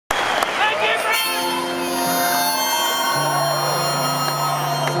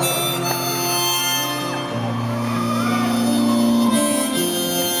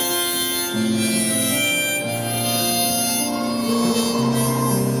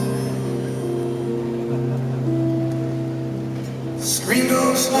Screen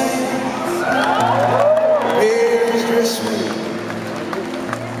door slams, bears dress sweet.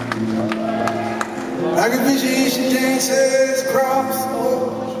 Like a vision she dances across the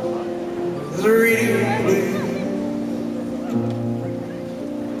porch as a radio plays.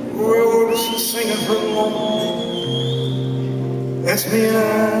 World is singing for a moment. That's me and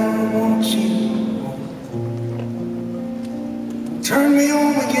I want you. Turn me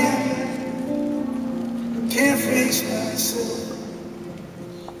on again. Can't face myself.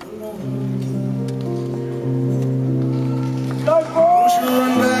 Won't you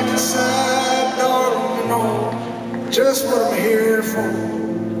run back inside, darling? You know just what I'm here for.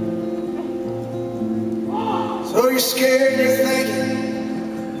 So you're scared, you're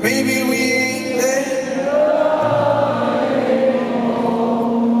thinking maybe we ain't there.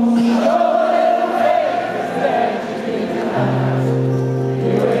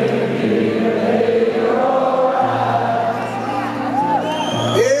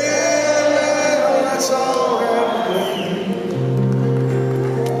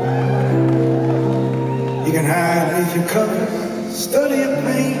 You can hide beneath your covers, study your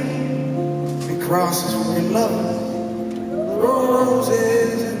pain, and crosses for your lovers, throw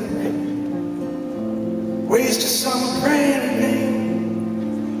roses in the rain, waste your summer praying in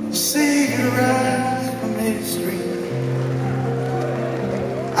vain, save your eyes from mystery.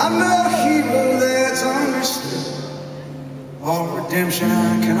 I'm not a hero that's understood, all redemption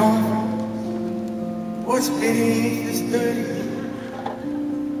I can offer. What's beneath this dirty?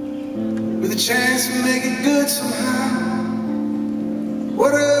 With a chance to make it good somehow.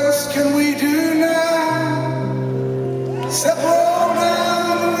 What else can we do now? Step roll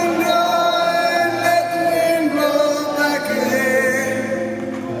down the window and let the wind blow back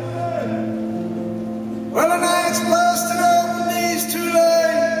ahead. Well, the night's busted open, these two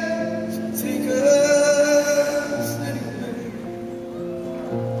lights take us anyway.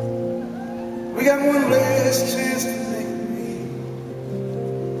 We got one last chance to make me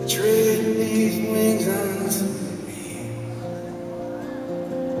trade these wings unto me.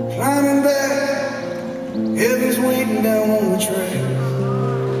 Climbing back, heaven's waiting down on the track.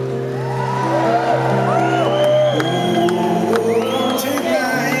 Oh, come take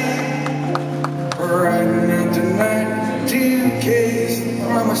my hand, riding out tonight to Case, the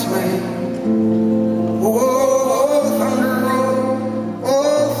promised land. Oh, thunder roll,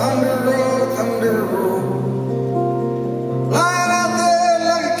 oh, thunder roll, thunder roll.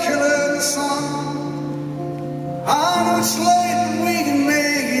 It's late, but we can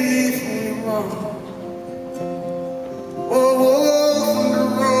make it if we run. Oh, on the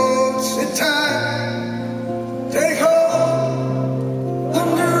road, sit tight, take hold,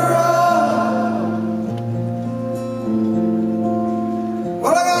 thunder roll.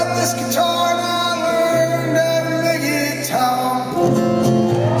 Well, I got this guitar and I learned how to make it talk.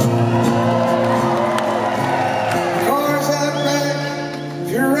 The car's out back, if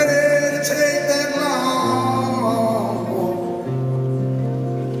you're ready to take that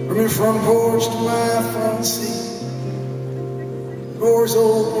from your front porch to my front seat. Doors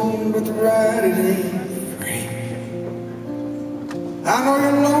open, but the ride it ain't free. I know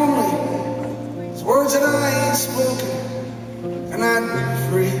you're lonely, it's words that I ain't spoken, and I'd be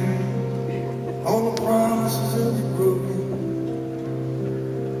free. All the promises will be broken.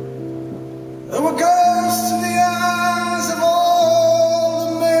 There were ghosts in the eyes of all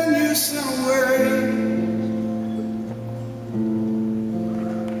the men you sent away.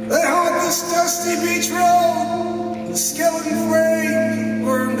 They haunt this dusty beach road, the skeleton frame,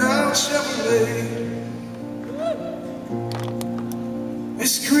 burned out Chevrolet. They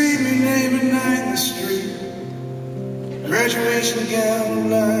scream your name at night in the street. Graduation gown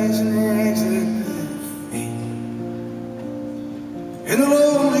lies in rags at their feet. In the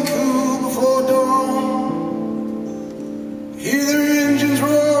lonely cool before dawn, hear their engines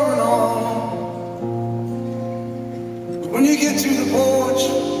roaring on. But when you get to the porch,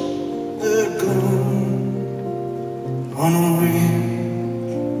 they're gone on a wing.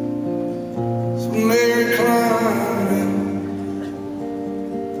 So Mary climbing.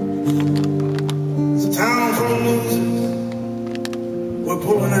 It's a town full of losers. We're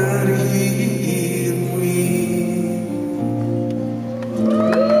pulling out of here and we.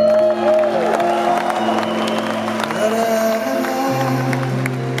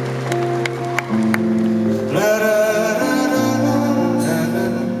 La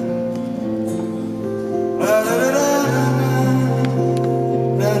da da